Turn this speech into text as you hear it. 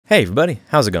Hey everybody,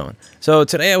 how's it going? So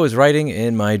today I was writing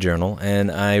in my journal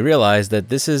and I realized that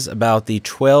this is about the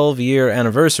 12-year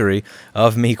anniversary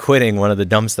of me quitting one of the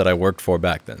dumps that I worked for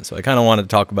back then. So I kind of wanted to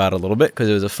talk about it a little bit because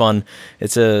it was a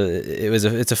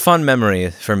fun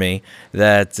memory for me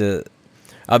that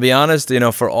I'll be honest,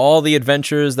 for all the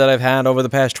adventures that I've had over the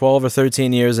past 12 or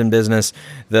 13 years in business,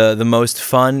 the most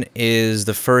fun is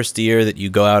the first year that you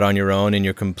go out on your own and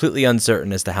you're completely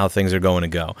uncertain as to how things are going to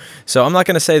go. So I'm not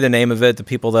going to say the name of it. The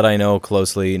people that I know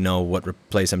closely know what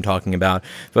place I'm talking about.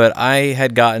 But I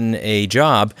had gotten a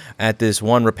job at this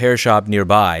one repair shop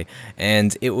nearby,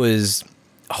 and it was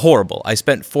horrible. I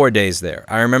spent 4 days there.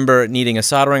 I remember needing a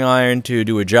soldering iron to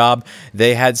do a job.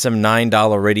 They had some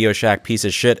 $9 Radio Shack piece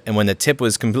of shit, and when the tip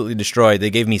was completely destroyed, they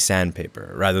gave me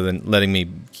sandpaper rather than letting me,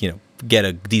 get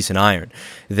a decent iron.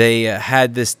 They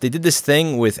did this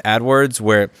thing with AdWords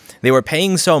where they were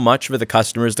paying so much for the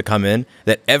customers to come in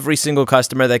that every single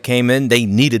customer that came in, they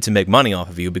needed to make money off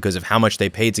of you because of how much they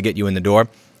paid to get you in the door.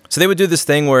 So they would do this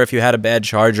thing where if you had a bad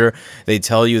charger, they'd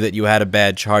tell you that you had a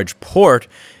bad charge port.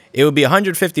 It would be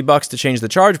 $150 to change the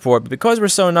charge port, but because we're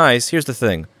so nice, here's the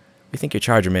thing. We think your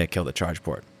charger may have killed the charge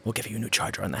port. We'll give you a new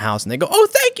charger on the house. And they go, oh,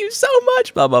 thank you so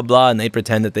much, blah, blah, blah. And they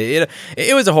pretend that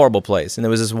it was a horrible place. And there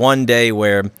was this one day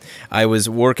where I was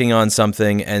working on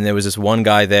something, and there was this one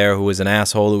guy there who was an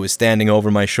asshole who was standing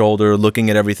over my shoulder, looking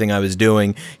at everything I was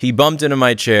doing. He bumped into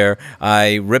my chair.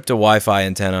 I ripped a Wi-Fi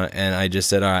antenna, and I just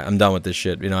said, all right, I'm done with this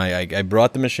shit. I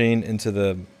brought the machine into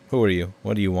the... Who are you?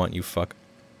 What do you want, you fuck?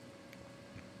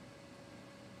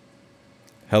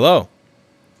 Hello.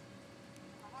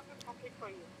 I have a package for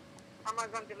you.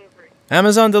 Amazon delivery.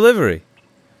 Amazon delivery.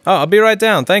 Oh, I'll be right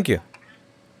down. Thank you.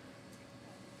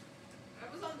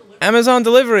 Amazon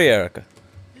delivery, Erica.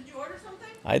 Did you order something?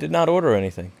 I did not order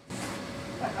anything. I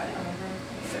didn't order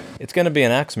anything either. It's going to be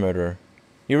an axe murderer.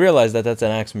 You realize that that's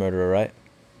an axe murderer, right?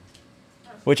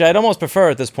 Which I'd almost prefer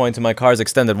at this point to my car's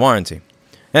extended warranty.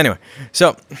 Anyway,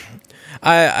 so...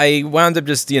 I wound up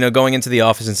just, going into the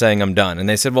office and saying I'm done. And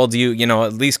they said, well, do you,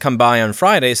 at least come by on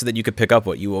Friday so that you could pick up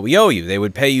what we owe you. They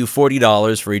would pay you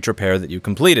 $40 for each repair that you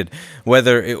completed,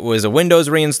 whether it was a Windows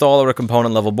reinstall or a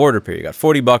component level board repair. You got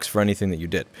 $40 for anything that you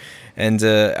did. And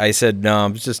I said, no,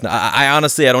 it's just, I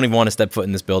honestly, I don't even want to step foot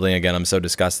in this building again. I'm so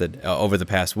disgusted over the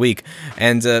past week.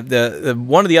 And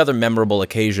one of the other memorable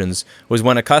occasions was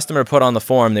when a customer put on the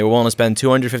form they were willing to spend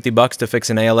 $250 to fix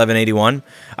an A1181.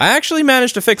 I actually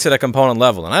managed to fix it at component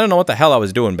level, and I don't know what the hell I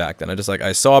was doing back then.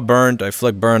 I saw burnt, I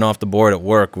flicked burn off the board at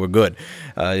work. We're good.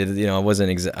 I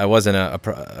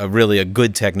wasn't really a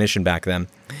good technician back then.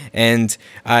 And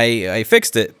I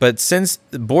fixed it, but since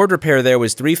the board repair there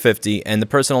was $350 and the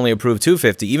person only approved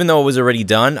 $250, even though it was already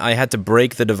done, I had to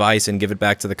break the device and give it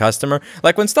back to the customer.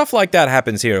 Like when stuff like that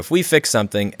happens here, if we fix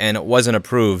something and it wasn't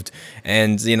approved,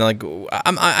 and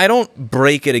I don't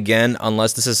break it again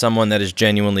unless this is someone that has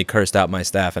genuinely cursed out my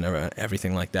staff and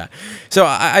everything like that. So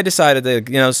I decided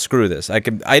that screw this. I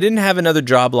didn't have another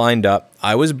job lined up.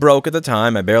 I was broke at the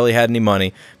time. I barely had any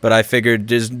money, but I figured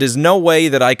there's no way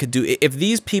that I could do if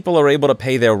these people are able to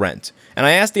pay their rent. And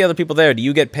I asked the other people there, do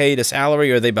you get paid a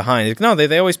salary or are they behind? Like, no,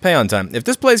 they always pay on time. If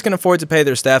this place can afford to pay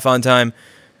their staff on time,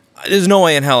 there's no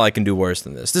way in hell I can do worse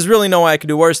than this. There's really no way I can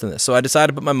do worse than this. So I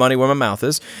decided to put my money where my mouth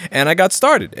is, and I got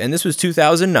started. And this was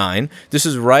 2009. This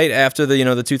was right after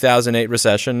the 2008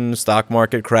 recession, stock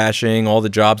market crashing, all the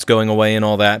jobs going away and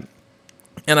all that.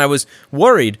 And I was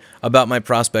worried about my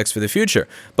prospects for the future.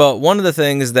 But one of the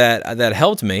things that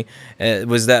helped me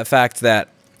was that fact that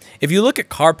if you look at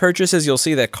car purchases, you'll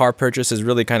see that car purchases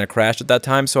really kind of crashed at that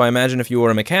time. So I imagine if you were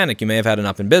a mechanic, you may have had an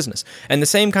up in business. And the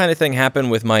same kind of thing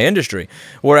happened with my industry.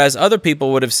 Whereas other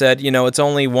people would have said, it's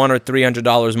only $100 or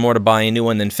 $300 more to buy a new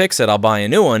one than fix it. I'll buy a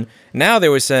new one. Now they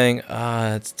were saying,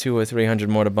 it's $200 or $300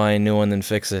 more to buy a new one than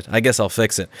fix it. I guess I'll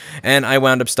fix it. And I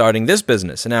wound up starting this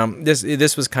business. Now,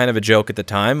 this was kind of a joke at the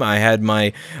time. I had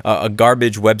my a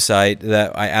garbage website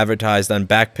that I advertised on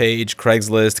Backpage,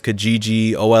 Craigslist,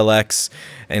 Kijiji, OLX,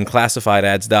 and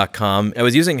classifiedads.com. I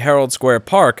was using Herald Square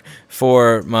Park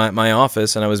for my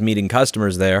office, and I was meeting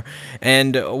customers there.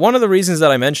 And one of the reasons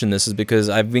that I mentioned this is because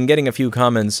I've been getting a few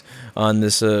comments on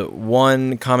this.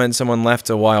 One comment someone left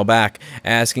a while back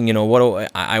asking,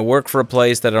 I work for a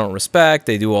place that I don't respect.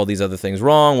 They do all these other things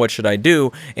wrong. What should I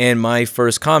do? And my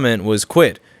first comment was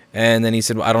quit. And then he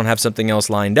said, well, I don't have something else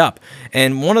lined up.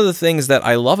 And one of the things that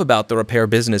I love about the repair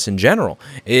business in general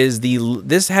is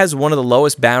this has one of the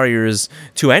lowest barriers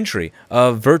to entry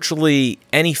of virtually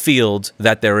any field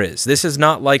that there is. This is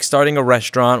not like starting a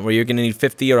restaurant where you're going to need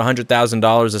 $50,000 or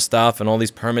 $100,000 of stuff and all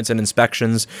these permits and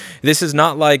inspections. This is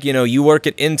not like, you know, you work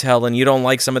at Intel and you don't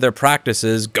like some of their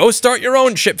practices. Go start your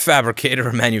own chip fabricator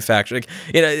or manufacturer.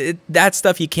 You know, that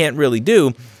stuff you can't really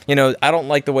do. You know, I don't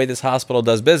like the way this hospital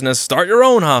does business. Start your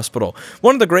own hospital.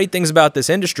 One of the great things about this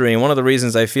industry, and one of the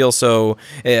reasons I feel so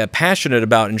passionate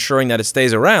about ensuring that it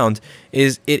stays around,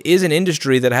 is it is an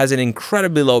industry that has an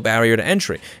incredibly low barrier to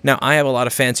entry. Now, I have a lot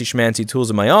of fancy schmancy tools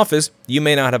in my office. You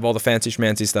may not have all the fancy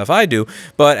schmancy stuff I do,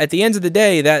 but at the end of the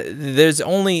day, that there's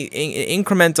only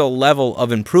incremental level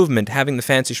of improvement having the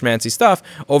fancy schmancy stuff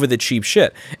over the cheap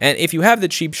shit. And if you have the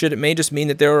cheap shit, it may just mean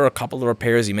that there are a couple of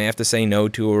repairs you may have to say no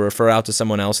to or refer out to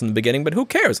someone else in the beginning, but who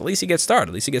cares? At least you get started.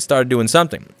 At least you get started doing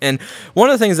something. And one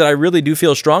of the things that I really do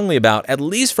feel strongly about, at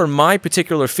least for my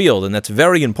particular field, and that's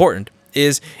very important,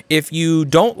 is if you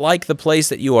don't like the place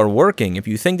that you are working, if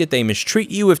you think that they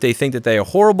mistreat you, if they think that they are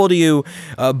horrible to you,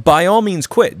 by all means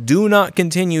quit. Do not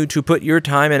continue to put your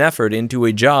time and effort into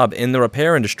a job in the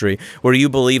repair industry where you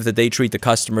believe that they treat the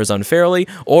customers unfairly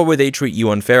or where they treat you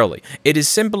unfairly. It is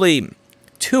simply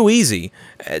too easy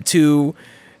to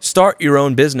start your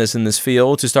own business in this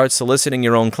field, to start soliciting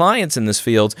your own clients in this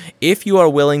field, if you are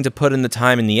willing to put in the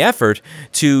time and the effort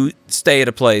to stay at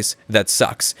a place that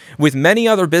sucks. With many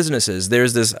other businesses,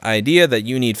 there's this idea that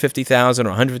you need $50,000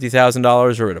 or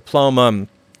 $150,000 or a diploma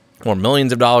or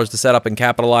millions of dollars to set up and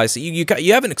capitalize. So you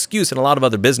have an excuse in a lot of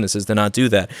other businesses to not do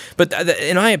that. But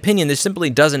in my opinion, this simply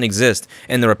doesn't exist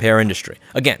in the repair industry.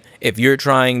 Again, if you're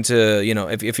trying to, you know,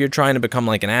 if you're trying to become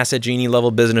like an Asset Genie level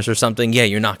business or something, yeah,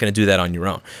 you're not going to do that on your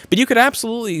own. But you could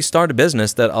absolutely start a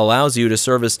business that allows you to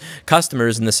service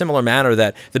customers in the similar manner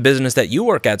that the business that you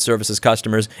work at services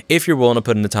customers if you're willing to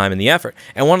put in the time and the effort.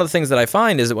 And one of the things that I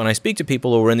find is that when I speak to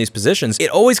people who are in these positions, it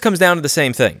always comes down to the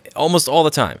same thing, almost all the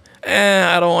time.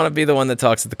 I don't want to be the one that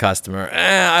talks to the customer.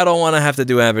 I don't want to have to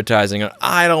do advertising. Or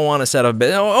I don't want to set up.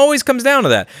 It always comes down to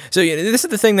that. So this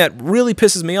is the thing that really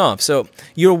pisses me off. So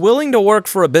you're willing to work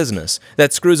for a business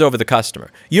that screws over the customer.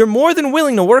 You're more than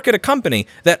willing to work at a company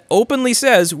that openly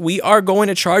says we are going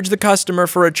to charge the customer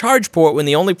for a charge port when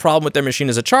the only problem with their machine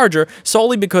is a charger,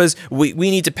 solely because we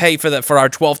need to pay for our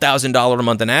 $12,000 a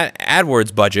month in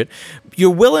AdWords budget.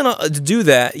 You're willing to do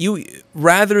that,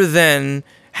 rather than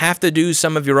have to do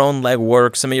some of your own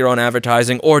legwork, some of your own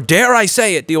advertising, or dare I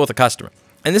say it, deal with the customer.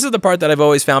 And this is the part that I've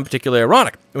always found particularly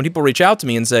ironic. When people reach out to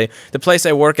me and say, the place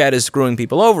I work at is screwing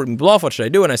people over, people off, what should I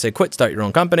do? And I say, quit, start your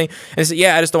own company. And they say,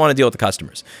 yeah, I just don't want to deal with the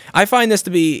customers. I find this to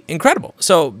be incredible.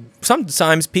 So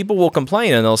sometimes people will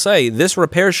complain and they'll say, this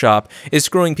repair shop is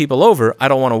screwing people over. I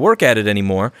don't want to work at it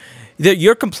anymore.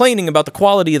 You're complaining about the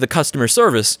quality of the customer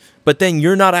service, but then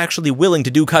you're not actually willing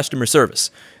to do customer service.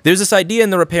 There's this idea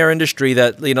in the repair industry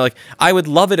that, you know, like, I would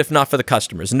love it if not for the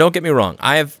customers. And don't get me wrong,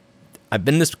 I've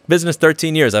been in this business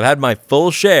 13 years. I've had my full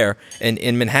share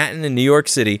in Manhattan and New York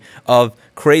City of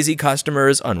crazy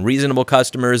customers, unreasonable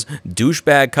customers,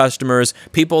 douchebag customers,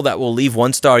 people that will leave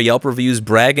one-star Yelp reviews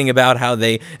bragging about how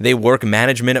they work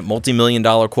management at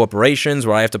multi-million-dollar corporations,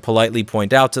 where I have to politely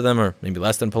point out to them, or maybe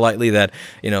less than politely, that,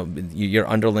 you know, your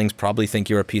underlings probably think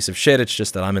you're a piece of shit. It's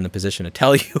just that I'm in the position to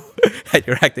tell you that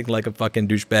you're acting like a fucking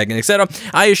douchebag, and etc.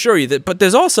 I assure you that, but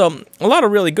there's also a lot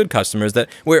of really good customers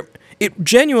where it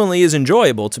genuinely is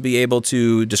enjoyable to be able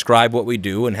to describe what we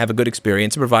do and have a good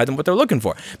experience and provide them what they're looking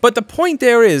for. But the point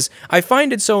there is, I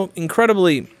find it so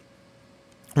incredibly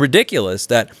ridiculous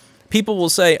that people will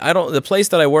say, the place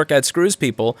that I work at screws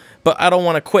people, but I don't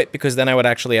want to quit because then I would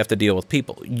actually have to deal with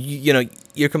people. You know,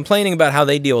 you're complaining about how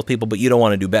they deal with people, but you don't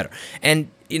want to do better.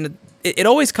 And, you know, it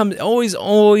always comes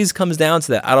down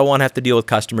to that. I don't want to have to deal with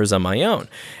customers on my own.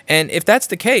 And if that's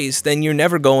the case, then you're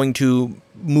never going to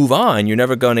move on. You're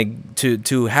never going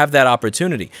to have that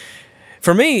opportunity.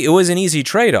 For me, it was an easy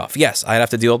trade-off. Yes, I'd have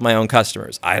to deal with my own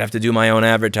customers. I'd have to do my own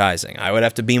advertising. I would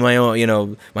have to be my own, you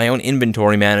know, my own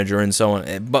inventory manager and so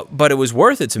on. But it was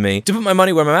worth it to me to put my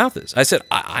money where my mouth is. I said,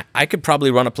 I could probably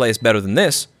run a place better than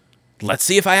this. Let's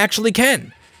see if I actually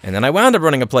can. And then I wound up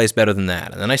running a place better than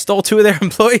that. And then I stole 2 of their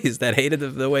employees that hated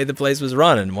the way the place was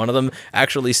run. And one of them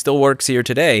actually still works here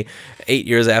today, 8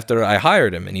 years after I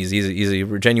hired him. And he's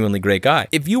a genuinely great guy.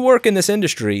 If you work in this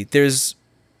industry, there's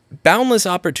boundless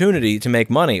opportunity to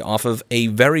make money off of a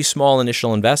very small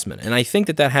initial investment. And I think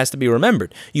that that has to be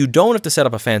remembered. You don't have to set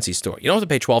up a fancy store. You don't have to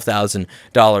pay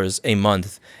 $12,000 a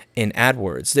month in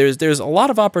AdWords. There's a lot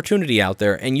of opportunity out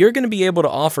there, and you're going to be able to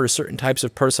offer certain types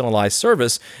of personalized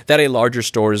service that a larger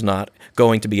store is not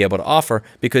going to be able to offer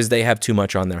because they have too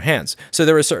much on their hands. So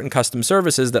there are certain custom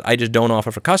services that I just don't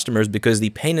offer for customers because the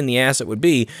pain in the ass it would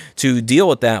be to deal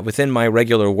with that within my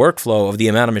regular workflow of the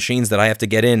amount of machines that I have to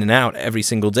get in and out every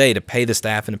single day to pay the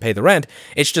staff and to pay the rent.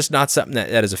 It's just not something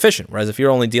that is efficient. Whereas if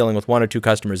you're only dealing with 1 or 2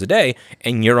 customers a day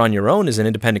and you're on your own as an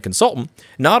independent consultant,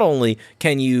 not only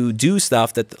can you do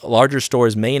stuff that larger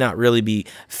stores may not really be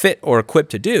fit or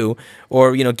equipped to do,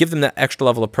 or give them that extra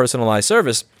level of personalized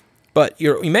service, but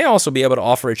you may also be able to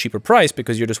offer a cheaper price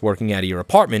because you're just working out of your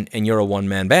apartment and you're a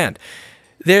one-man band.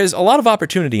 There's a lot of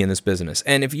opportunity in this business,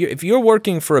 and if you're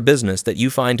working for a business that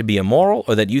you find to be immoral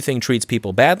or that you think treats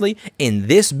people badly, in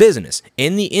this business,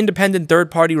 in the independent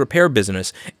third-party repair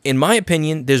business, in my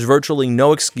opinion, there's virtually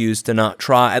no excuse to not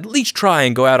at least try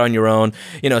and go out on your own,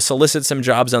 solicit some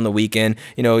jobs on the weekend,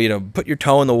 put your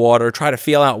toe in the water, try to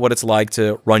feel out what it's like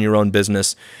to run your own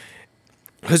business.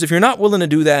 Because if you're not willing to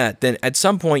do that, then at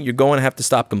some point you're going to have to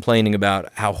stop complaining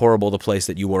about how horrible the place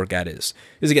that you work at is.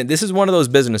 Because again, this is one of those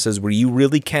businesses where you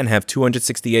really can have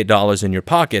 $268 in your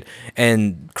pocket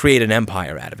and create an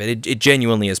empire out of it. It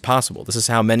genuinely is possible. This is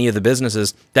how many of the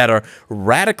businesses that are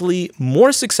radically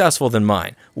more successful than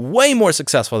mine, way more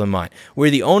successful than mine,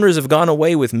 where the owners have gone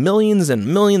away with millions and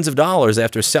millions of dollars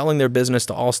after selling their business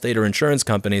to Allstate or insurance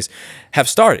companies, have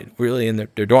started really in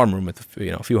their dorm room with a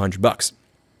few $100.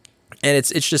 And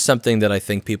it's just something that I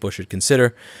think people should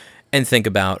consider and think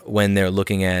about when they're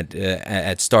looking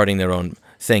at starting their own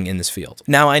thing in this field.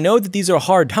 Now, I know that these are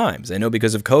hard times. I know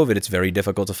because of COVID, it's very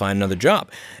difficult to find another job.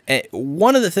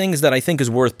 One of the things that I think is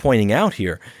worth pointing out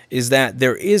here is that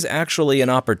there is actually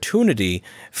an opportunity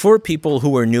for people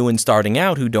who are new and starting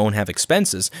out who don't have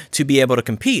expenses to be able to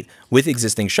compete with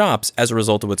existing shops as a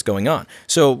result of what's going on.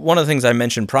 So one of the things I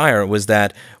mentioned prior was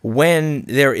that when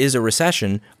there is a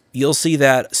recession, you'll see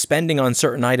that spending on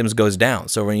certain items goes down.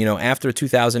 So when, after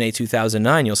 2008,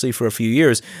 2009, you'll see for a few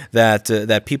years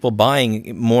that people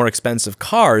buying more expensive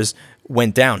cars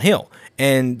went downhill.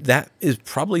 And that is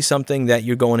probably something that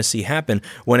you're going to see happen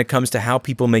when it comes to how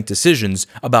people make decisions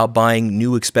about buying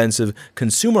new expensive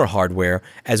consumer hardware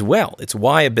as well. It's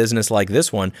why a business like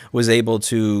this one was able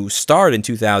to start in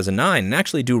 2009 and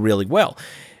actually do really well.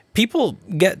 People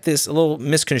get this a little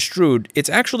misconstrued. It's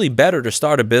actually better to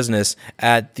start a business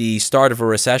at the start of a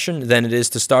recession than it is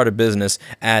to start a business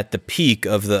at the peak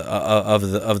of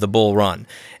the bull run,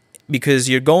 because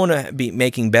you're going to be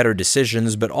making better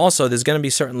decisions, but also there's going to be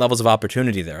certain levels of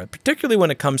opportunity there, particularly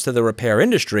when it comes to the repair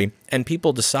industry and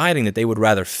people deciding that they would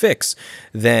rather fix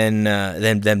than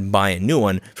buy a new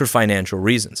one for financial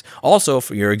reasons. Also,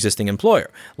 for your existing employer,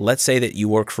 let's say that you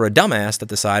work for a dumbass that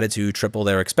decided to triple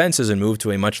their expenses and move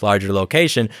to a much larger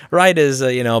location right as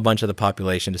a bunch of the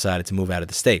population decided to move out of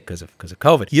the state because of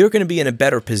COVID. You're going to be in a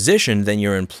better position than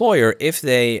your employer if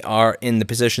they are in the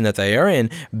position that they are in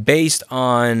based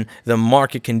on the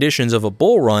market conditions of a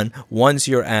bull run once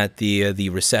you're at the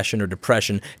recession or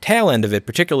depression tail end of it,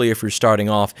 particularly if you're starting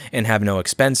off and have no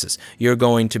expenses. You're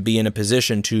going to be in a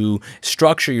position to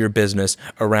structure your business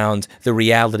around the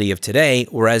reality of today,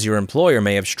 whereas your employer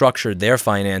may have structured their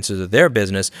finances of their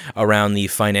business around the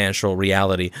financial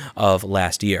reality of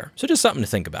last year. So just something to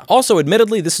think about. Also,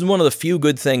 admittedly, this is one of the few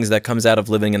good things that comes out of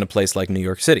living in a place like New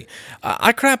York City.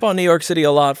 I crap on New York City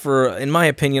a lot for, in my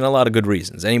opinion, a lot of good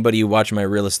reasons. Anybody who watched my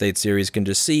real estate series can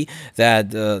just see that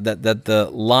the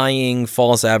lying,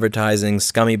 false advertising,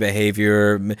 scummy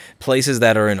behavior, places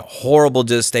that are in horrible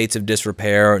states of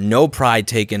disrepair, no pride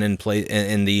taken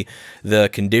in the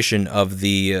condition of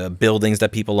the buildings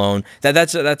that people own.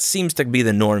 That seems to be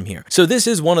the norm here. So this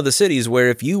is one of the cities where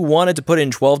if you wanted to put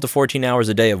in 12 to 14 hours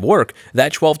a day of work,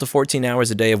 that 12 to 14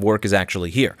 hours a day of work is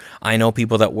actually here. I know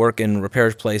people that work in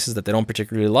repair places that they don't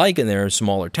particularly like, and they're in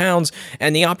smaller towns,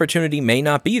 and the opportunity may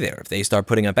not be there. If they start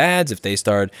putting up ads, if they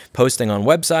start posting on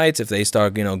websites, if they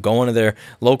start, going to their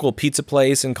local pizza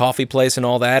place and coffee place and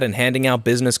all that and handing out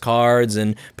business cards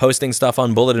and posting stuff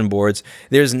on bulletin boards,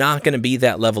 there's not going to be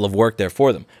that level of work there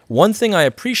for them. One thing I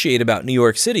appreciate about New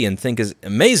York City and think is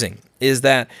amazing is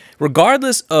that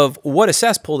regardless of what a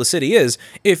cesspool the city is,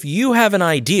 if you have an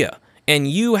idea and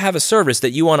you have a service that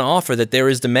you want to offer that there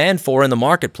is demand for in the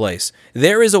marketplace,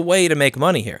 there is a way to make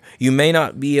money here. You may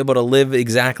not be able to live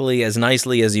exactly as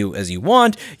nicely as you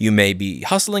want. You may be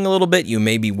hustling a little bit. You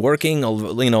may be working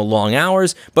long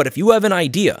hours. But if you have an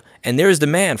idea and there is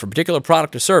demand for a particular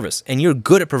product or service, and you're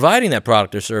good at providing that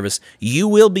product or service, you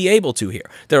will be able to here.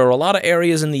 There are a lot of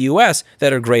areas in the U.S.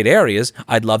 that are great areas.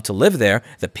 I'd love to live there.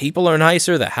 The people are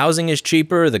nicer, the housing is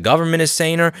cheaper, the government is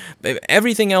saner,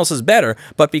 everything else is better,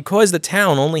 but because the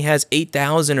town only has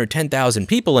 8,000 or 10,000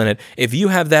 people in it, if you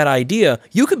have that idea,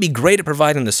 you could be great at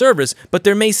providing the service, but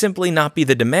there may simply not be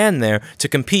the demand there to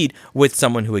compete with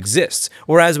someone who exists.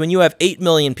 Whereas when you have 8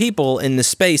 million people in the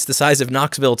space the size of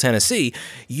Knoxville, Tennessee,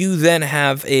 you then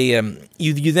have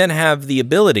you then have the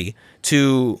ability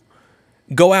to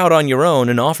go out on your own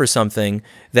and offer something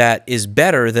that is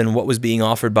better than what was being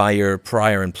offered by your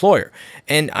prior employer.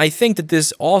 And I think that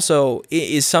this also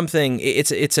is something,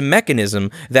 it's a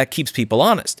mechanism that keeps people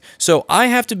honest. So I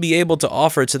have to be able to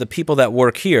offer to the people that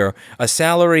work here a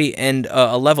salary and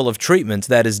a level of treatment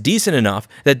that is decent enough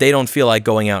that they don't feel like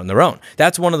going out on their own.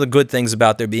 That's one of the good things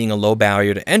about there being a low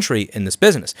barrier to entry in this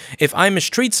business. If I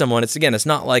mistreat someone, it's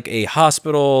not like a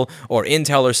hospital or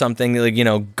Intel or something, like, you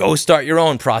know, go start your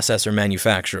own processor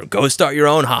manufacturer, go start your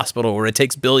own hospital where it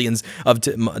takes billions of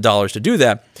dollars to do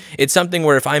that. It's something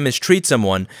where if I mistreat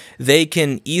someone, they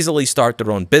can easily start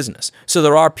their own business. So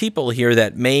there are people here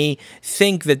that may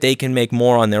think that they can make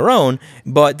more on their own,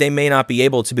 but they may not be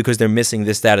able to because they're missing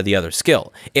this, that, or the other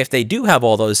skill. If they do have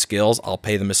all those skills, I'll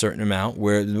pay them a certain amount,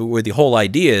 where the whole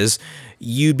idea is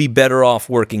you'd be better off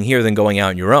working here than going out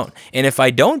on your own. And if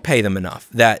I don't pay them enough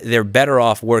that they're better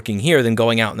off working here than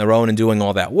going out on their own and doing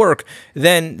all that work,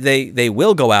 then they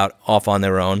will go out off on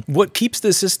their own. What keeps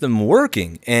the system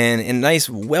working and a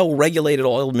nice, well-regulated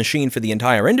oiled machine for the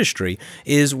entire industry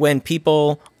is when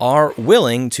people are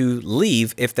willing to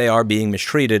leave if they are being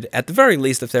mistreated, at the very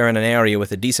least if they're in an area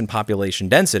with a decent population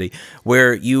density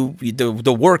where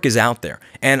the work is out there.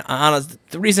 And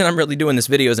the reason I'm really doing this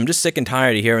video is I'm just sick and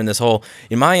tired of hearing this whole,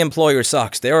 my employer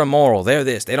sucks, they're immoral, they're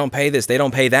this, they don't pay this, they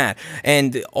don't pay that.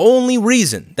 And the only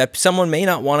reason that someone may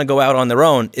not want to go out on their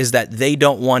own is that they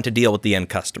don't want to deal with the end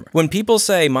customer. When people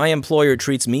say, my employer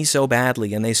treats me so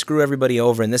badly and they screw everybody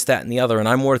over and this, that, and the other, and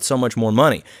I'm worth so much more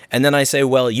money, and then I say,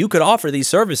 well, you could offer these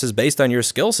services based on your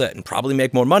skill set and probably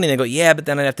make more money, and they go, yeah, but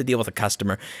then I'd have to deal with a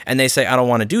customer, and they say, I don't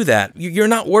want to do that. You're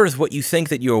not worth what you think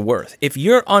that you're worth. If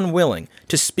you're unwilling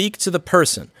to speak to the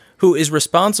person who is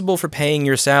responsible for paying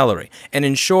your salary and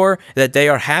ensure that they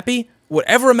are happy,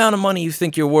 whatever amount of money you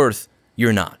think you're worth,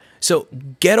 you're not. So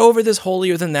get over this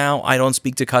holier than thou, I don't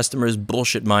speak to customers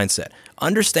bullshit mindset.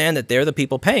 Understand that they're the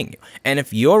people paying you. And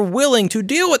if you're willing to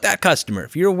deal with that customer,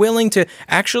 if you're willing to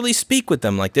actually speak with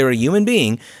them like they're a human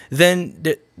being, then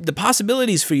the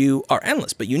possibilities for you are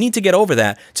endless. But you need to get over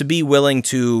that to be willing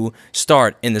to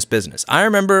start in this business. I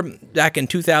remember back in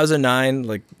 2009,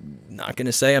 like, not going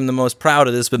to say I'm the most proud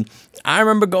of this, but I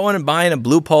remember going and buying a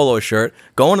blue polo shirt,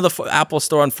 going to the Apple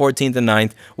store on 14th and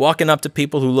 9th, walking up to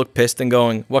people who look pissed and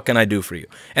going, what can I do for you?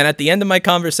 And at the end of my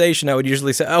conversation, I would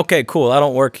usually say, okay, cool, I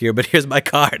don't work here, but here's my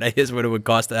card. Here's what it would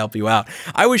cost to help you out.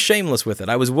 I was shameless with it.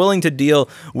 I was willing to deal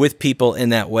with people in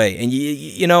that way. And,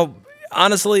 you know,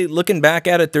 honestly, looking back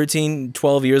at it 13,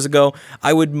 12 years ago,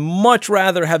 I would much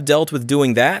rather have dealt with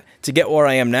doing that to get where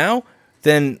I am now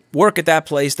than work at that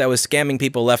place that was scamming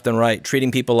people left and right,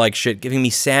 treating people like shit, giving me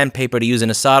sandpaper to use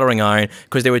in a soldering iron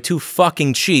because they were too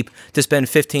fucking cheap to spend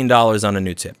 $15 on a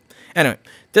new tip. Anyway,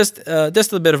 just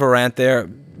a bit of a rant there.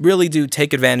 Really do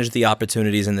take advantage of the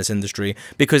opportunities in this industry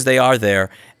because they are there.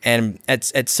 And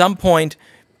at some point,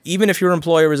 even if your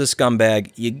employer is a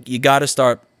scumbag, you got to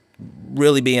start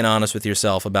really being honest with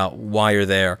yourself about why you're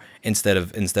there instead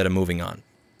of moving on.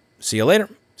 See you later.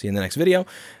 See you in the next video.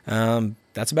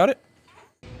 That's about it.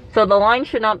 So the line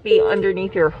should not be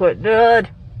underneath your hood. Dude.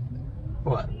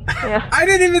 What? Yeah. I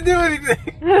didn't even do anything.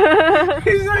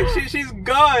 He's like, she's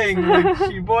going. Like,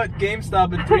 she bought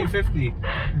GameStop at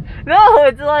 $3.50. No,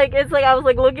 it's like I was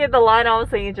like looking at the line. I was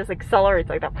saying it just accelerates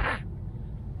like that.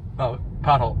 Oh,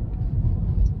 pothole.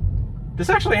 This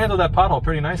actually handled that pothole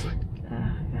pretty nicely.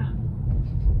 Yeah.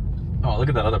 Oh, look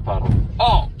at that other pothole.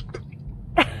 Oh,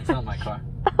 it's not my car.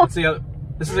 Let's see how.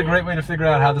 This is a great way to figure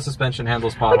out how the suspension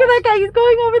handles potholes. Look at that guy, he's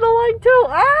going over the line too.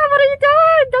 Ah, what are you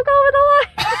doing? Don't go over the line.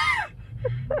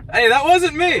 Hey, that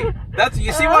wasn't me.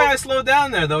 You see why I slowed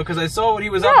down there though, because I saw what he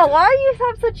was up to. Why do you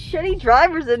have such shitty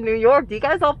drivers in New York? Do you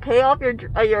guys all pay off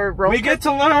your road? We get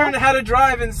to learn how to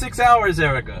drive in 6 hours,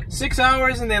 Erica. 6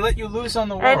 hours and they let you loose on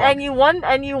the road. And you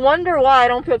wonder why I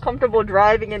don't feel comfortable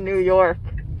driving in New York.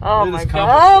 Oh my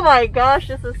god. Oh my gosh,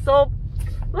 this is so.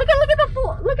 Look at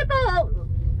the.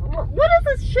 What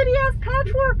is this shitty ass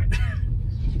patchwork?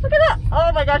 Look at that!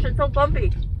 Oh my gosh, it's so bumpy.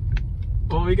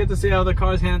 Well, we get to see how the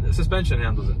car's suspension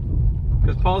handles it.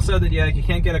 Because Paul said that, yeah, you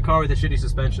can't get a car with a shitty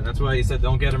suspension. That's why he said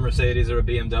don't get a Mercedes or a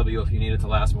BMW if you need it to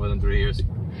last more than 3 years.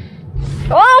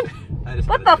 Oh! I just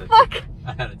What had the to- fuck?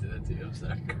 I had to do that to you. I'm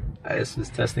sorry. I just was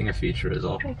testing a feature is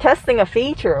all. Testing a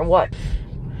feature or what?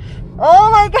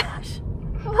 Oh my gosh!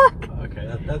 Look!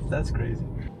 Okay, that's crazy.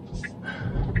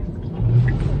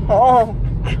 Oh.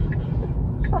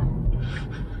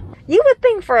 You would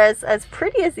think for as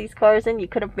pretty as these cars and you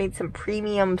could have made some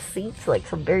premium seats, like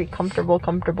some very comfortable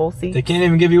seats. They can't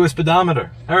even give you a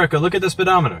speedometer. Erica, look at the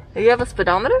speedometer. Do you have a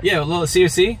speedometer? Yeah, look,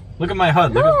 see? Look at my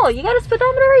HUD. Look No, you got a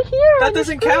speedometer right here. That on the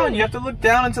doesn't screen. count. You have to look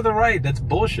down and to the right. That's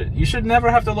bullshit. You should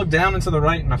never have to look down and to the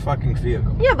right in a fucking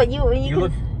vehicle. Yeah, but you You can...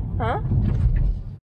 look. Huh?